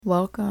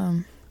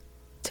Welcome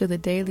to the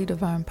Daily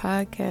Divine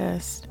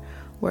Podcast,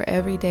 where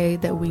every day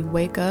that we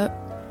wake up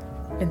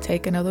and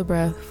take another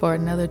breath for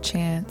another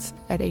chance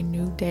at a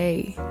new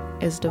day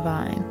is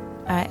divine.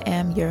 I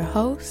am your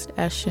host,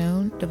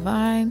 Ashun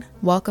Divine.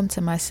 Welcome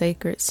to my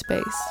sacred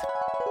space.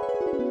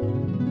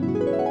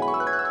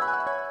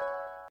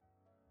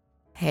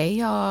 Hey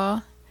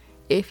y'all.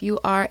 If you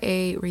are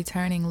a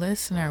returning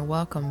listener,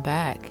 welcome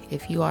back.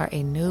 If you are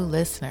a new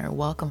listener,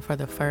 welcome for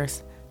the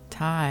first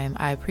time.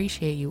 I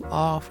appreciate you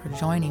all for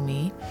joining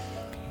me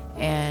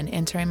and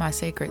entering my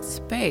sacred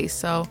space.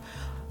 So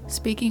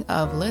speaking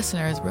of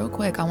listeners, real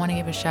quick, I want to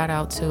give a shout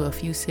out to a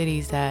few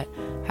cities that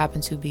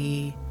happen to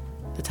be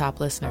the top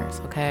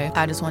listeners. Okay,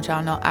 I just want y'all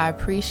to know I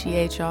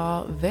appreciate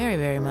y'all very,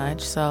 very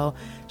much. So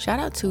shout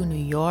out to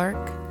New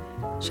York,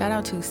 shout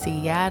out to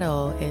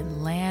Seattle,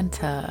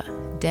 Atlanta,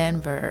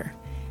 Denver,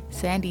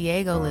 San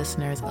Diego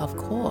listeners, of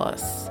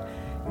course,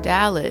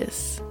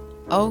 Dallas,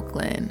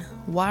 Oakland,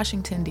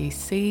 Washington,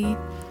 D.C.,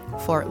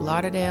 Fort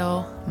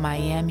Lauderdale,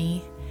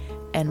 Miami,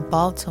 and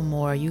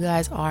Baltimore. You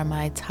guys are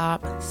my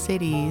top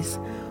cities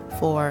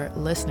for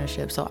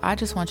listenership. So I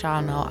just want y'all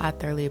to know I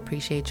thoroughly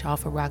appreciate y'all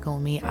for rocking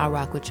with me. I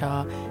rock with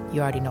y'all.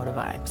 You already know the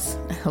vibes.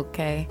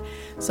 Okay.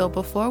 So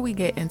before we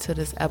get into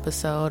this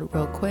episode,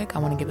 real quick, I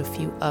want to give a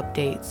few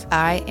updates.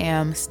 I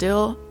am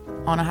still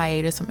on a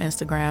hiatus from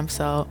Instagram,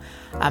 so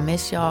I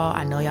miss y'all.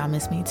 I know y'all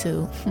miss me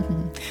too.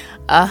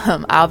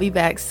 I'll be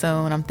back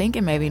soon. I'm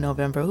thinking maybe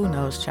November. Who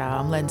knows, child?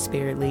 I'm letting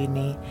spirit lead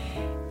me.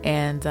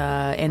 And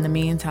in the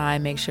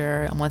meantime, make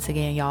sure, once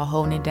again, y'all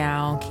holding it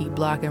down, keep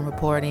blocking,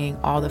 reporting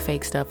all the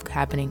fake stuff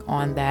happening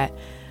on that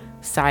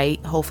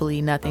site.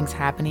 Hopefully nothing's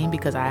happening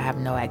because I have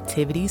no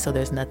activity, so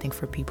there's nothing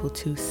for people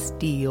to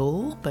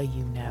steal, but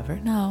you never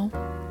know.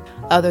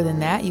 Other than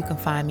that, you can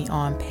find me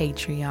on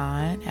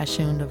Patreon,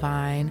 Ashun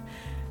Divine,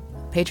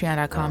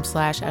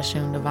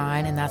 patreon.com/Ashun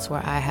Divine, and that's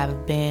where I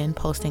have been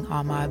posting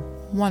all my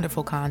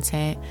wonderful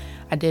content.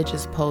 I did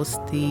just post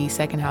the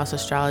second house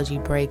astrology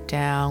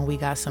breakdown. We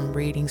got some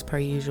readings per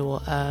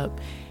usual up,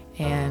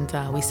 and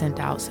we sent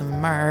out some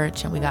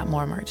merch, and we got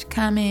more merch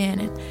coming,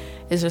 and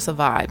it's just a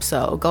vibe.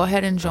 So go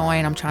ahead and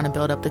join. I'm trying to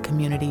build up the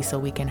community so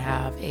we can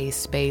have a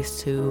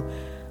space to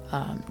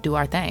do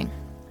our thing.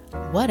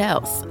 What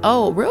else?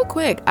 Oh, real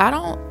quick,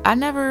 I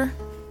never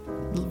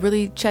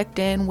really checked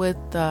in with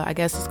I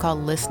guess it's called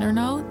Listener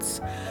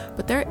Notes,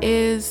 but there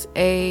is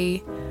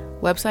a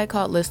website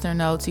called Listener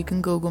Notes. You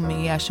can Google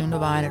me, Ashun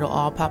Divine, it'll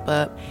all pop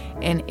up,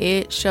 and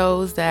it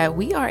shows that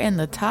we are in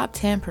the top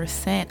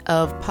 10%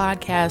 of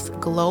podcasts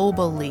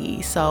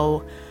globally.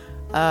 So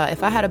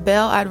if I had a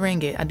bell, I'd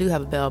ring it. I do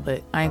have a bell,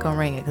 but I ain't gonna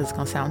ring it because it's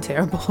gonna sound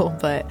terrible.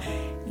 But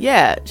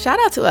yeah, shout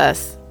out to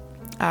us.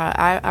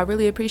 I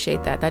really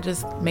appreciate that. That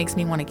just makes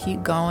me want to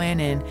keep going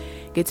and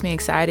gets me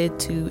excited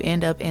to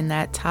end up in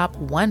that top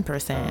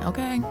 1%.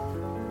 Okay.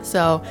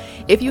 So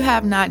if you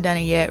have not done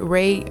it yet,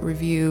 rate,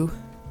 review,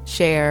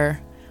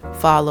 share,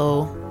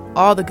 follow,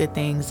 all the good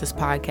things, this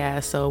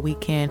podcast, so we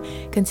can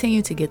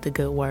continue to get the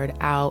good word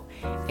out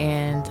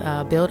and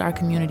build our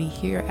community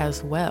here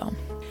as well.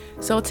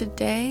 So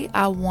today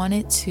I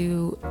wanted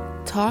to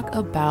talk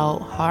about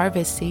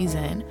harvest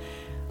season.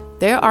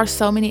 There are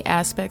so many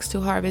aspects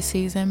to harvest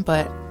season,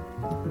 but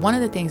one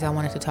of the things I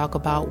wanted to talk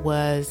about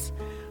was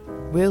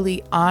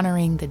really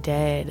honoring the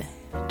dead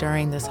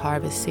during this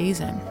harvest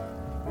season.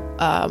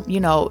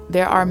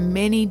 There are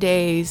many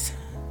days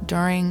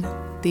during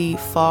the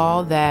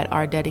fall that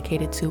are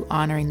dedicated to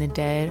honoring the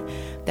dead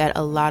that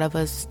a lot of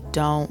us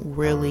aren't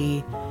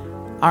really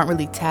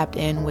tapped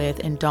in with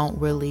and don't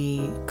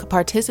really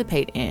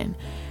participate in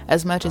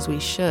as much as we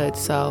should.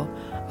 So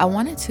I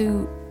wanted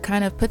to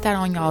kind of put that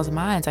on y'all's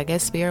minds. I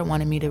guess Spirit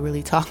wanted me to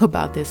really talk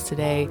about this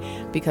today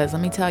because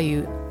let me tell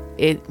you,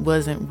 it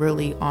wasn't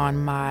really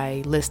on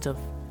my list of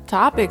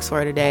topics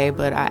for today,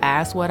 but I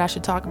asked what I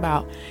should talk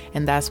about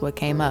and that's what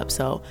came up.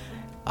 So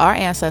our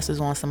ancestors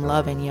want some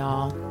loving,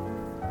 y'all.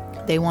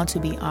 They want to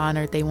be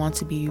honored. They want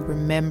to be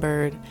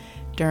remembered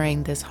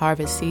during this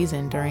harvest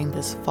season, during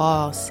this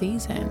fall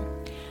season.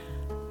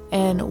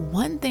 And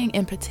one thing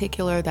in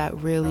particular that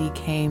really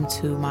came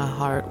to my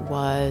heart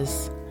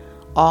was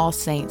All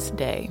Saints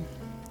Day.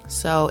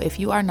 So if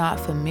you are not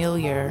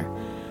familiar,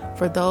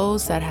 for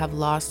those that have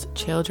lost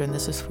children,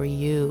 this is for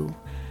you.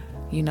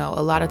 You know,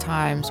 a lot of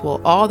times,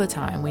 well, all the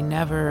time, we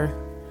never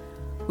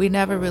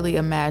really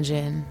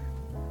imagine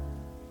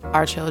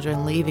our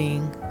children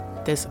leaving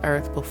this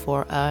earth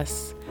before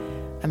us.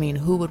 I mean,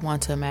 who would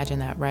want to imagine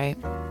that, right?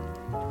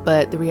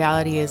 But the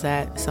reality is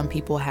that some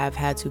people have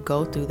had to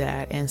go through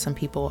that, and some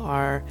people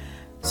are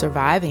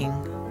surviving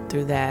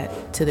through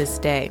that to this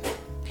day.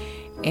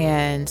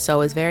 And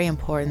so it's very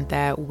important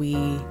that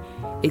we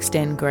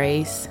extend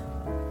grace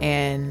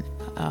and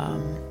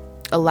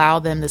allow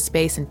them the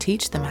space and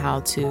teach them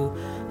how to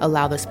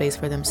allow the space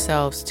for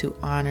themselves to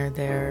honor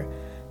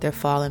their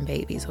fallen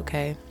babies,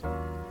 okay?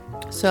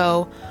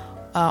 So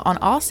on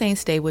All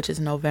Saints Day, which is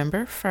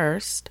November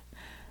 1st,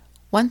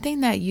 one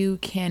thing that you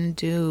can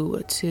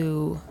do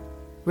to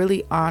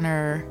really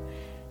honor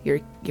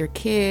your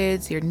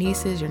kids, your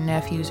nieces, your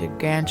nephews, your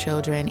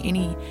grandchildren,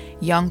 any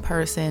young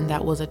person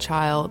that was a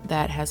child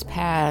that has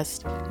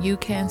passed, you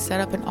can set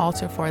up an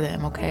altar for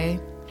them, okay?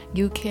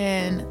 You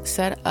can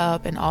set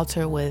up an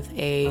altar with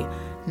a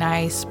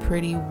nice,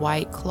 pretty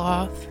white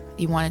cloth.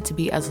 You want it to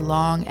be as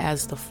long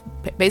as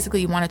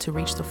basically you want it to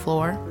reach the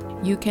floor.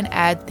 You can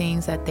add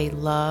things that they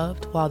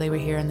loved while they were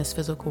here in this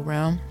physical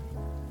realm.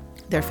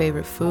 Their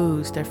favorite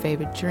foods, their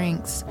favorite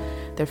drinks,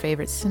 their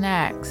favorite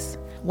snacks.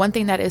 One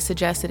thing that is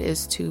suggested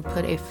is to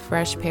put a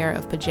fresh pair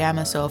of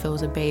pajamas. So if it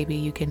was a baby,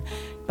 you can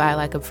buy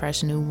like a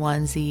fresh new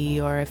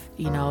onesie, or if,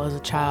 as a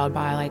child,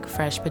 buy like a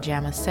fresh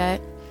pajama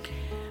set.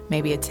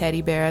 Maybe a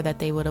teddy bear that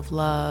they would have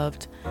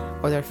loved,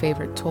 or their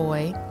favorite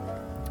toy.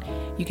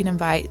 You can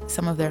invite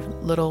some of their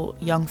little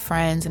young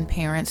friends and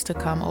parents to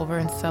come over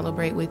and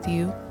celebrate with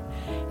you.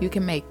 You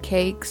can make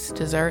cakes,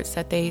 desserts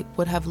that they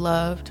would have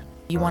loved.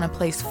 You want to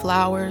place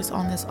flowers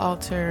on this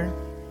altar.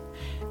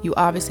 You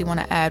obviously want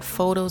to add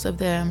photos of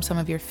them, some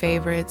of your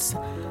favorites,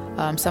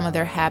 some of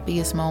their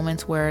happiest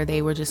moments where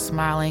they were just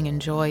smiling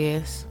and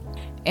joyous.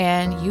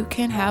 And you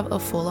can have a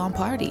full-on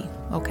party,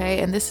 okay?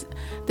 And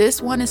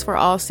this one is for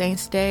All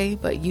Saints Day,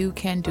 but you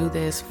can do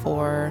this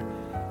for,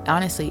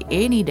 honestly,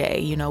 any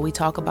day. We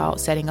talk about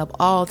setting up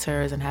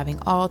altars and having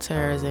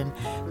altars and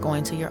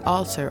going to your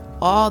altar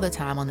all the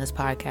time on this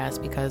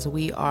podcast, because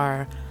we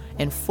are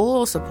in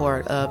full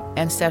support of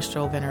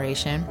ancestral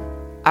veneration.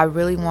 I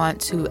really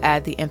want to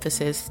add the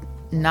emphasis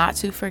not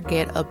to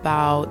forget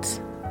about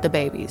the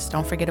babies.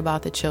 Don't forget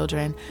about the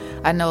children.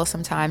 I know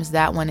sometimes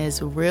that one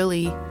is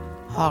really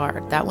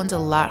hard. That one's a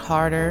lot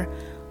harder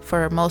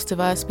for most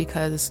of us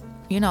because,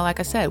 like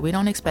I said, we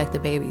don't expect the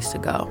babies to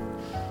go.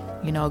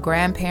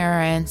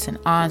 Grandparents and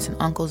aunts and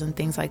uncles and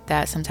things like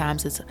that,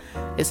 sometimes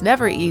it's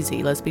never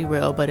easy, let's be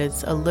real, but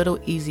it's a little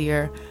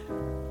easier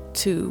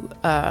to,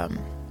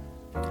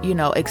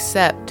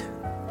 accept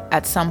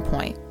at some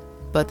point.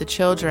 But the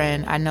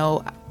children, I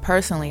know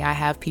personally, I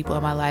have people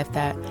in my life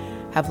that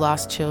have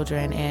lost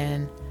children,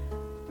 and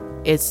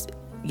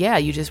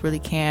you just really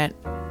can't,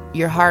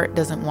 your heart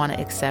doesn't want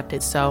to accept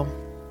it. So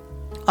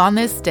on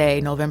this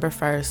day, November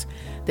 1st,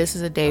 this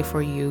is a day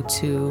for you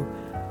to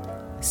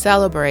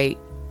celebrate,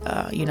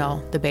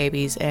 the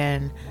babies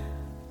and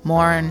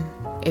mourn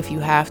if you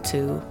have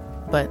to,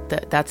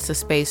 but that's the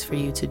space for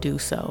you to do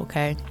so,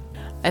 okay?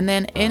 And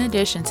then in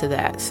addition to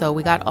that, so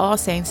we got All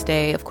Saints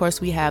Day. Of course,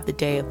 we have the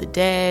Day of the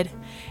Dead.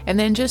 And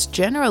then just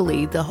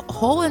generally, the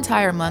whole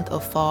entire month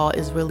of fall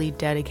is really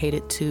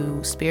dedicated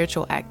to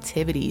spiritual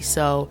activity.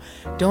 So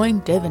doing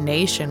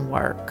divination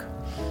work,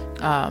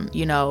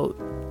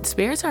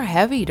 spirits are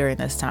heavy during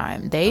this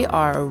time. They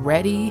are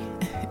ready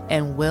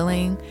and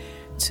willing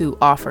to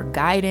offer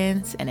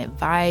guidance and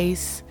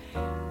advice.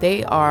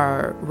 They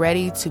are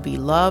ready to be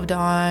loved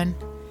on.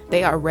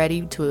 They are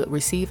ready to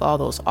receive all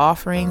those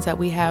offerings that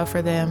we have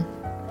for them.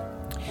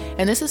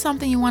 And this is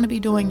something you want to be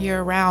doing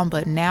year round,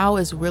 but now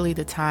is really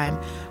the time.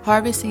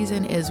 Harvest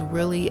season is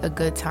really a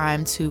good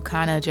time to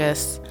kind of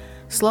just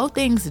slow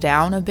things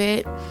down a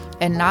bit,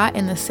 and not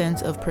in the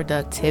sense of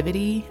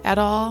productivity at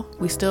all.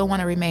 We still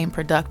want to remain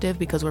productive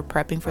because we're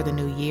prepping for the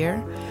new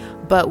year,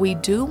 but we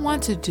do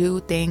want to do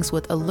things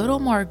with a little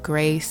more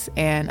grace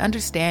and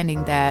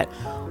understanding that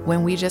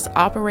when we just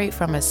operate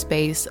from a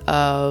space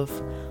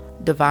of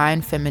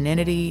divine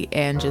femininity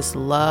and just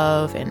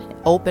love and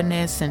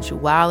openness,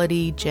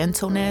 sensuality,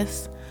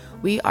 gentleness,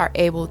 we are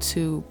able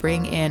to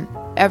bring in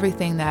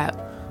everything that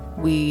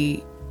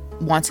we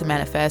want to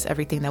manifest,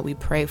 everything that we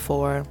pray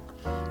for,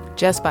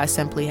 just by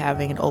simply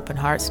having an open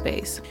heart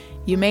space.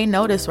 You may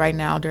notice right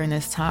now during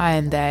this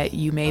time that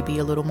you may be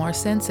a little more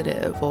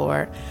sensitive,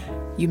 or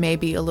you may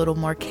be a little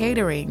more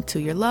catering to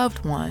your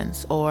loved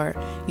ones, or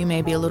you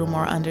may be a little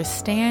more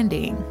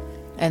understanding.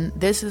 And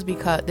this is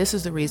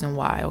the reason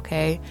why,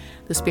 okay?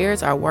 The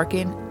spirits are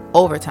working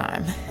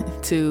overtime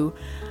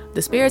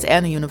the spirits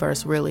and the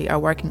universe really are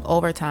working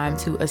overtime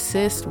to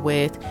assist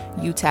with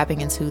you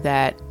tapping into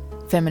that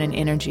feminine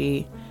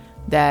energy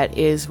that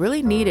is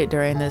really needed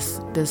during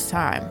this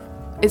time.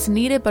 It's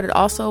needed, but it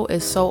also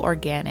is so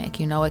organic,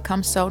 it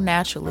comes so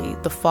naturally.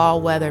 The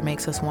fall weather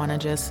makes us want to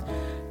just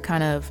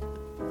kind of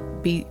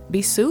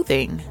be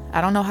soothing.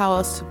 I don't know how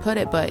else to put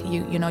it, but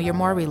you're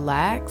more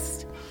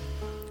relaxed.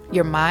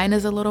 Your mind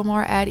is a little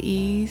more at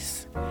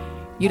ease.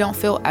 You don't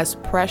feel as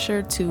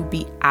pressured to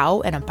be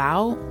out and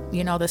about.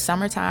 The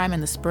summertime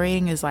and the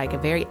spring is like a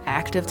very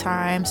active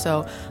time.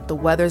 So the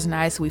weather's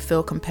nice. We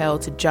feel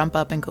compelled to jump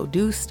up and go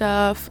do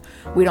stuff.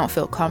 We don't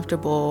feel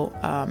comfortable,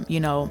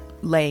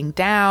 laying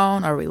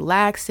down or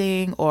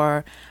relaxing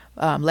or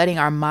letting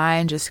our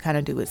mind just kind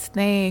of do its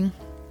thing.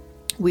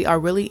 We are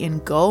really in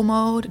go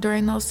mode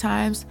during those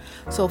times.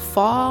 So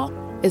fall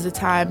is a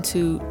time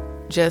to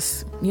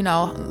just,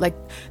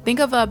 think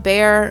of a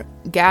bear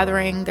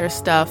gathering their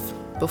stuff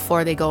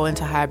before they go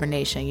into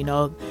hibernation.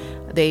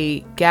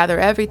 They gather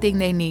everything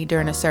they need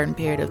during a certain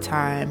period of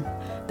time,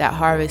 that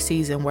harvest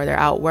season where they're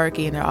out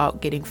working, they're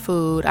out getting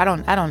food. I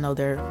don't know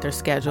their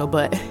schedule,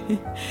 but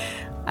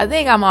I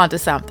think I'm onto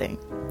something.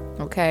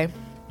 Okay.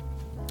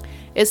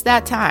 It's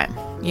that time,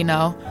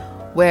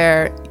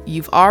 where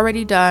you've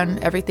already done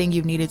everything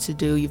you've needed to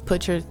do. You've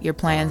put your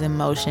plans in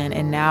motion,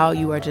 and now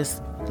you are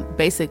just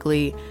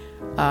basically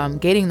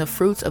getting the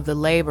fruits of the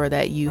labor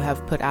that you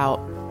have put out,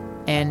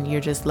 and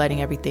you're just letting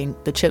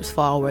the chips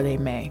fall where they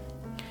may.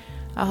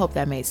 I hope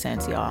that made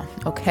sense, y'all.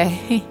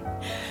 Okay.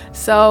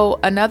 So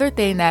another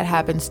thing that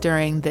happens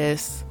during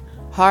this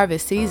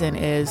harvest season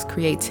is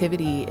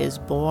creativity is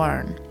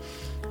born.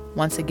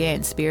 Once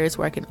again, Spirit's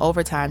working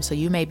overtime, so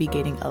you may be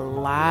getting a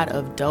lot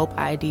of dope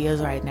ideas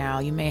right now.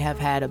 You may have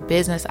had a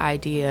business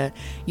idea.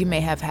 You may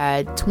have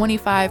had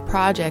 25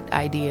 project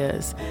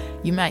ideas.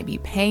 You might be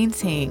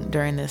painting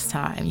during this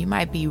time. You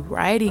might be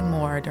writing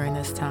more during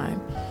this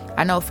time.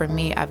 I know for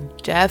me, I've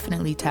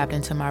definitely tapped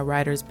into my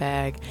writer's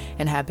bag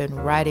and have been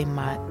writing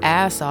my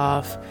ass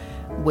off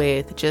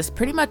with just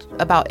pretty much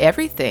about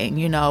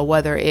everything,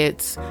 whether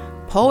it's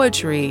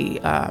poetry,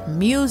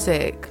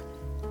 music,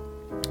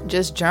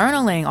 just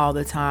journaling all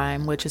the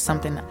time, which is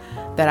something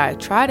that I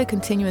try to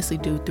continuously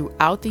do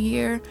throughout the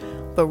year.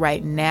 But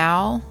right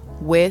now,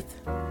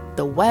 with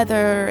the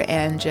weather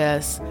and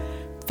just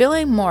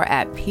feeling more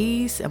at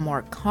peace and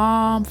more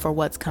calm for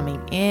what's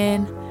coming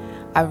in,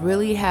 I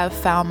really have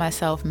found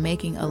myself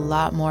making a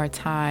lot more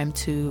time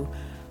to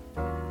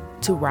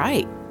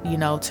write,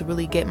 to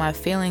really get my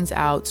feelings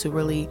out, to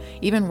really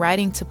even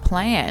writing to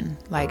plan.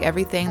 Like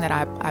everything that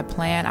I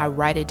plan, I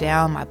write it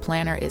down. My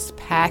planner is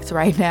packed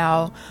right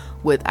now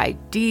with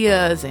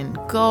ideas and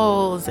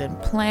goals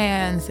and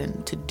plans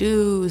and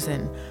to-dos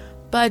and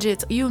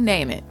budgets, you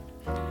name it.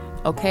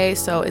 Okay,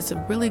 so it's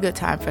a really good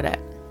time for that.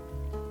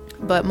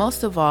 But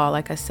most of all,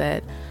 like I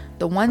said,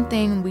 the one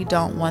thing we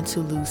don't want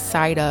to lose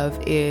sight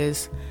of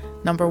is,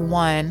 number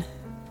one,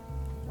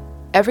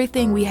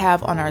 everything we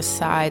have on our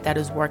side that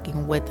is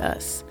working with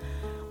us.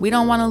 We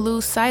don't want to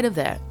lose sight of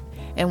that.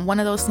 And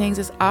one of those things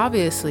is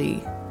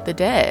obviously the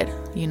dead,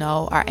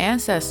 our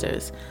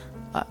ancestors,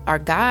 our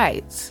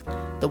guides,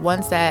 the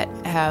ones that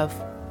have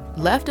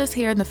left us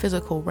here in the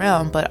physical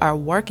realm, but are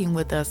working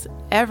with us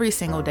every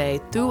single day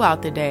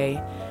throughout the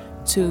day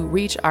to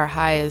reach our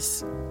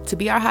highest, to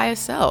be our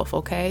highest self,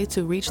 okay?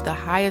 To reach the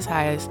highest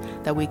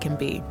that we can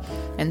be.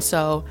 And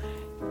so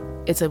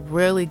it's a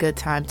really good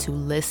time to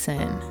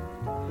listen.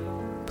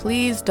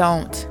 Please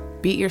don't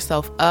beat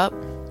yourself up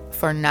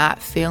for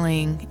not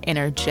feeling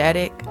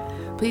energetic.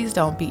 Please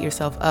don't beat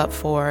yourself up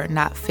for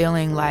not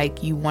feeling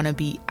like you want to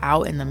be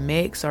out in the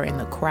mix or in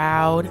the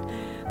crowd.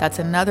 That's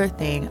another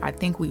thing. I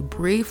think we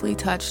briefly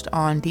touched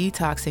on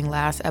detoxing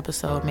last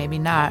episode, maybe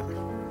not,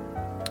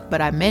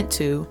 but I meant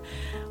to.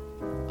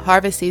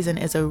 Harvest season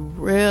is a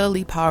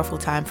really powerful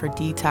time for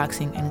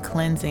detoxing and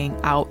cleansing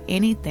out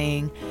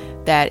anything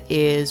that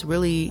is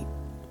really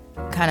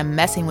kind of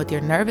messing with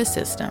your nervous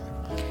system.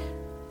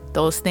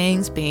 Those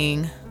things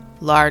being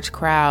large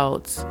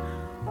crowds,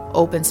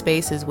 open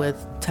spaces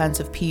with tons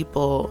of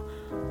people,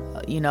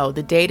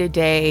 the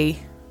day-to-day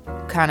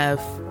kind of,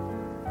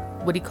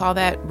 what do you call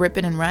that?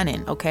 Ripping and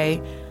running,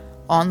 okay?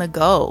 On the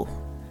go.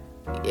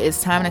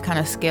 It's time to kind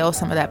of scale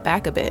some of that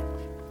back a bit.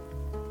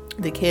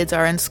 The kids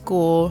are in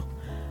school,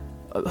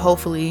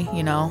 hopefully,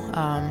 I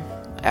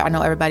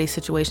know everybody's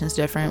situation is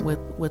different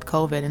with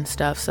COVID and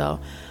stuff, so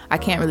I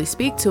can't really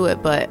speak to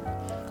it, but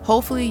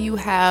hopefully you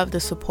have the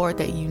support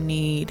that you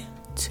need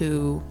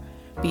to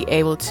be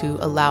able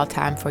to allow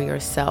time for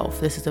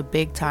yourself. This is a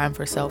big time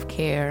for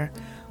self-care,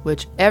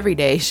 which every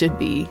day should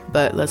be,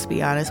 but let's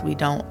be honest, we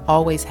don't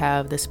always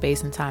have the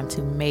space and time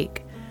to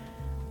make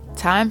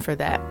time for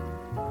that.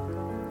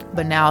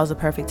 But now is the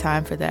perfect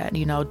time for that.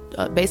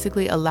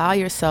 Basically allow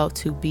yourself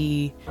to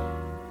be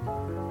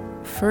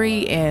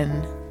free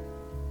in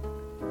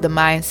the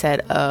mindset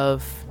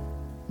of,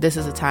 this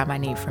is a time I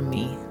need for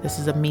me. This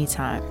is a me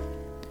time.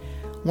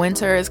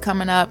 Winter is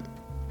coming up.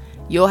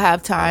 You'll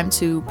have time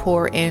to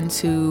pour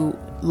into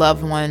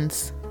loved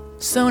ones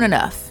soon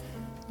enough,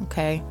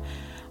 okay?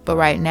 But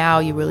right now,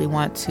 you really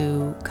want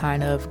to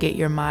kind of get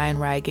your mind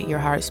right, get your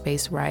heart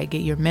space right,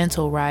 get your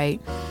mental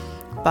right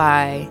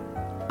by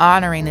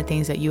honoring the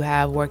things that you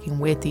have working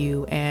with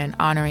you and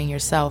honoring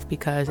yourself,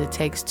 because it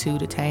takes two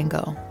to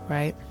tango,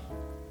 right?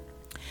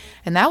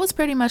 And that was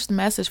pretty much the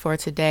message for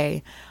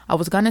today. I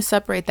was going to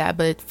separate that,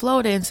 but it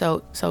flowed in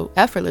so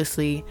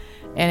effortlessly.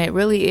 And it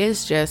really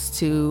is just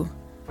to,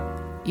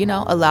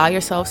 allow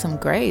yourself some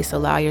grace,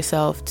 allow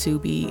yourself to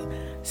be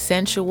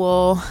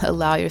sensual,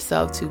 allow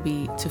yourself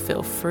to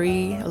feel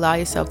free, allow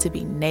yourself to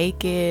be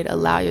naked,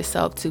 allow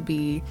yourself to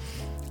be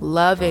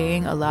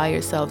loving, allow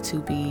yourself to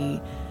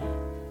be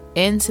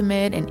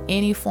intimate in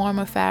any form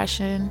of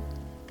fashion.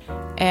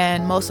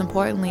 And most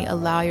importantly,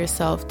 allow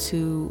yourself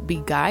to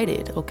be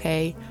guided,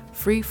 okay?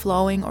 Free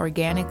flowing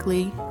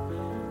organically,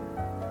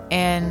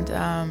 and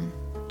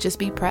just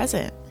be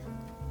present.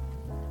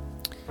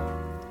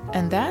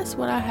 And that's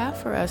what I have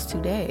for us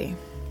today.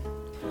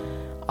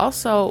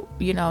 Also,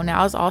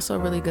 now is also a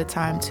really good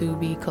time to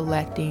be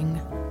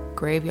collecting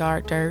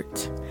graveyard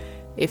dirt.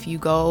 If you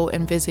go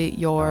and visit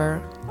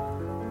your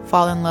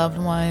fallen loved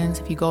ones,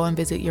 if you go and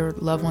visit your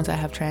loved ones that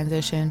have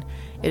transitioned,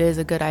 it is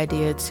a good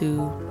idea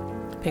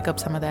to pick up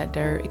some of that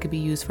dirt. It could be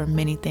used for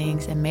many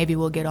things, and maybe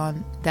we'll get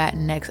on that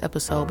next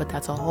episode, but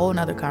that's a whole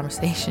nother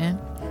conversation.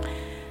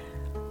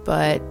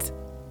 But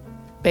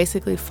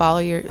basically follow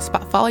your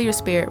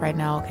spirit right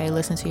now, okay?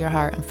 Listen to your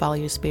heart and follow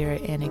your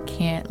spirit, and it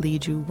can't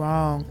lead you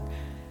wrong.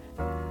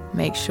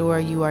 Make sure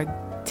you are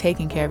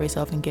taking care of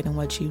yourself and getting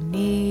what you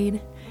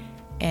need.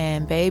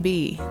 And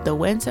baby, the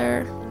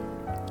winter's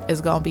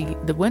gonna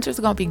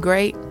be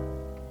great,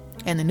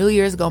 and the new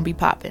year is gonna be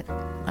popping.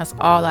 That's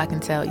all I can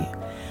tell you.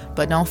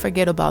 But don't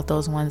forget about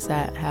those ones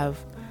that have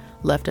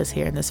left us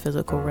here in this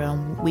physical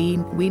realm. We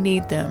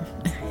need them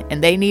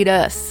and they need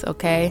us,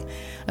 okay?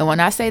 And when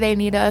I say they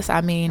need us,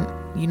 I mean,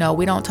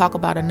 we don't talk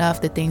about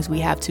enough the things we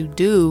have to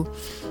do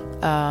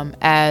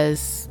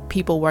as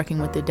people working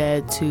with the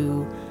dead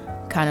to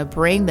kind of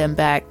bring them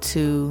back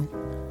to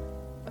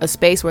a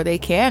space where they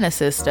can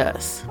assist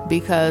us.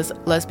 Because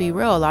let's be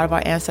real, a lot of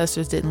our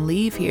ancestors didn't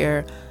leave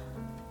here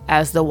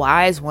as the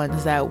wise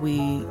ones that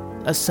we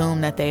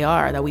assume that they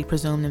are, that we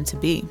presume them to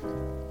be.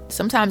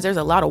 Sometimes there's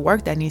a lot of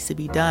work that needs to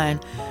be done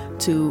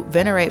to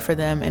venerate for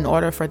them in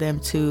order for them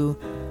to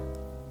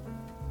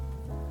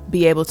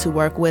be able to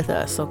work with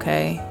us,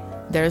 okay?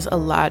 There's a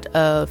lot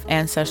of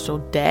ancestral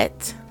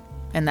debt,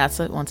 and that's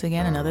once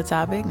again another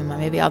topic, and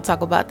maybe I'll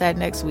talk about that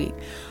next week.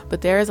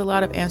 But there is a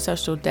lot of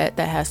ancestral debt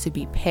that has to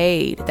be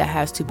paid, that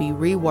has to be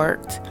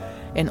reworked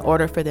in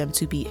order for them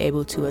to be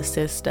able to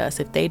assist us.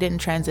 If they didn't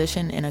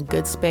transition in a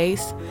good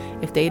space,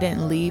 if they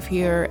didn't leave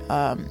here,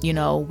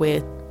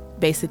 with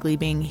basically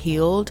being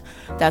healed,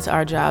 that's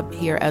our job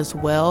here as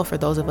well, for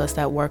those of us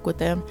that work with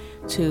them,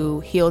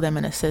 to heal them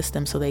and assist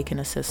them so they can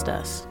assist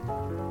us.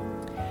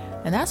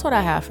 And that's what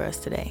I have for us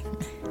today.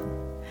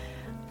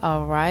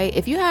 All right.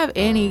 If you have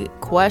any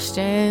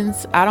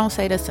questions, I don't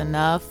say this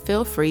enough,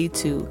 feel free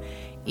to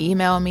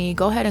email me.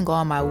 Go ahead and go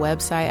on my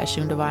website at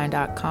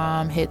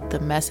shundivine.com, hit the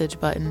message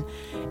button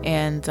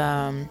and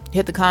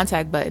hit the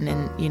contact button,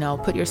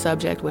 and put your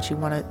subject, what you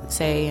want to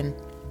say, and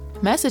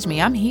message me.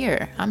 I'm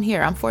here.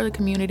 I'm for the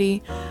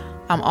community.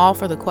 I'm all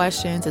for the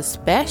questions,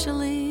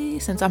 especially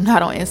since I'm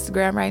not on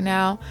Instagram right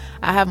now.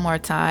 I have more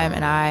time,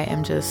 and I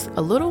am just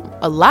a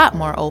lot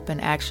more open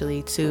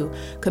actually to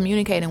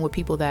communicating with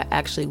people that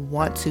actually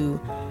want to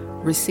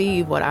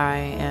receive what I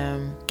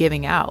am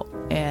giving out.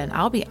 And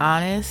I'll be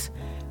honest,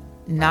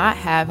 not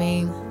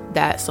having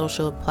that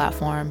social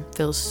platform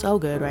feels so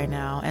good right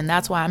now, and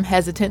that's why I'm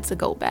hesitant to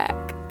go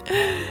back.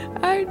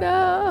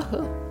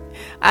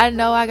 I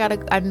know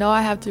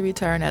I have to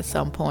return at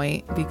some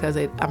point, because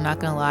I'm not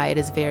gonna lie, it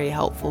is very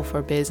helpful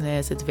for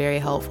business. It's very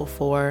helpful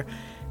for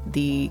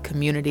the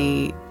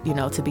community,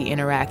 to be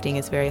interacting.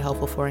 It's very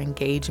helpful for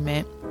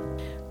engagement,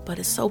 but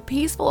it's so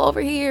peaceful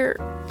over here.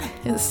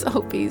 It's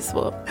so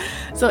peaceful.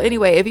 So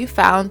anyway, if you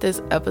found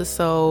this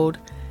episode,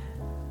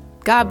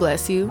 God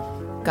bless you.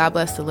 God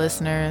bless the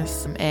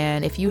listeners.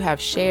 And if you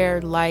have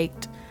shared,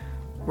 liked,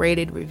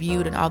 rated,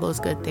 reviewed, and all those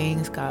good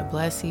things, God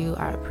bless you.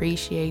 I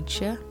appreciate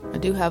you. I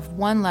do have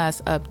one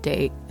last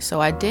update.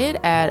 So I did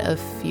add a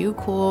few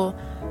cool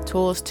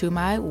tools to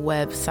my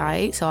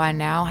website. So I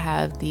now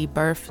have the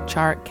birth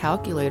chart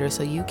calculator.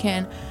 So you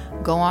can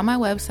go on my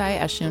website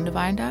at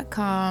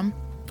shundivine.com.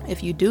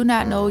 If you do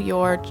not know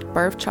your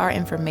birth chart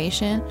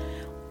information,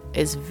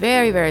 it's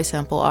very, very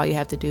simple. All you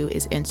have to do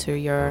is enter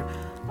your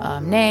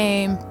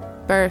name,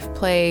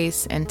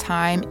 birthplace, and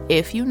time.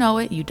 If you know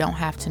it, you don't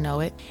have to know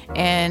it.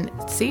 And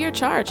see your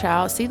chart,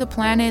 child. See the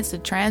planets, the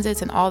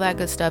transits, and all that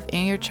good stuff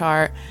in your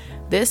chart.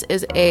 This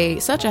is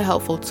such a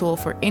helpful tool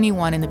for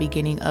anyone in the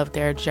beginning of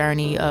their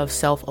journey of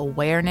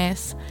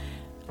self-awareness.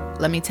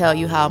 Let me tell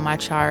you how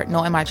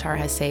knowing my chart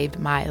has saved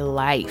my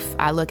life.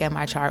 I look at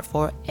my chart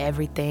for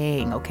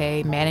everything,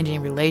 okay?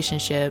 Managing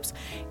relationships,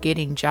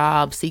 getting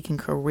jobs, seeking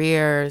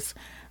careers,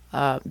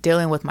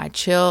 dealing with my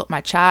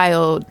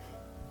child.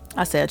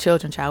 I said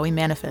children, child, we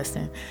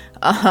manifesting.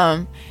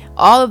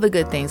 All of the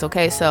good things,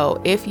 okay? So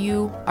if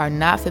you are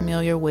not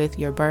familiar with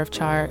your birth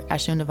chart, at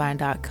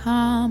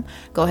shundivine.com,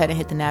 go ahead and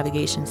hit the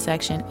navigation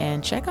section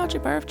and check out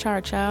your birth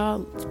chart,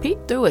 child. Peek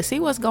through it, see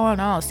what's going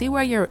on, see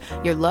where your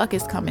luck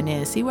is coming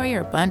in, see where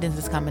your abundance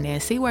is coming in,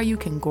 see where you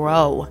can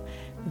grow.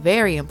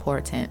 Very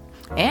important.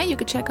 And you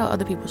can check out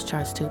other people's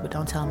charts too, but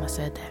don't tell them I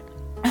said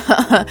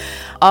that.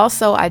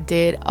 Also, I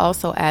did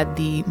add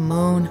the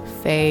moon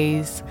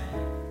phase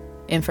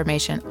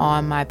information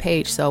on my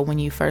page. So when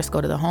you first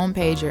go to the home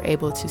page, you're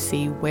able to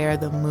see where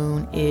the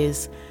moon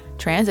is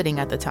transiting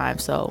at the time.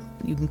 So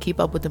you can keep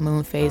up with the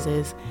moon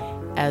phases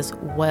as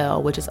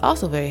well, which is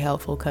also very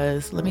helpful,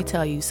 because let me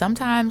tell you,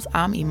 sometimes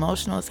I'm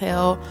emotional as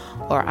hell,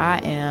 or I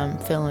am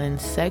feeling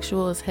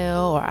sexual as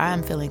hell, or I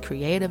am feeling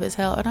creative as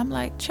hell, and I'm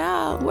like,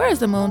 child, where's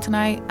the moon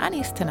tonight? I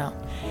need to know.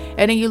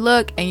 And then you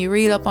look and you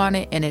read up on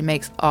it, and it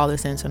makes all the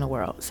sense in the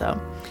world.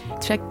 So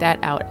check that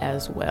out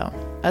as well.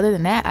 Other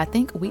than that, I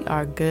think we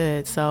are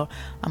good. So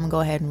I'm gonna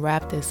go ahead and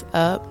wrap this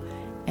up,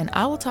 and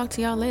I will talk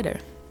to y'all later.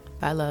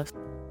 Bye, love.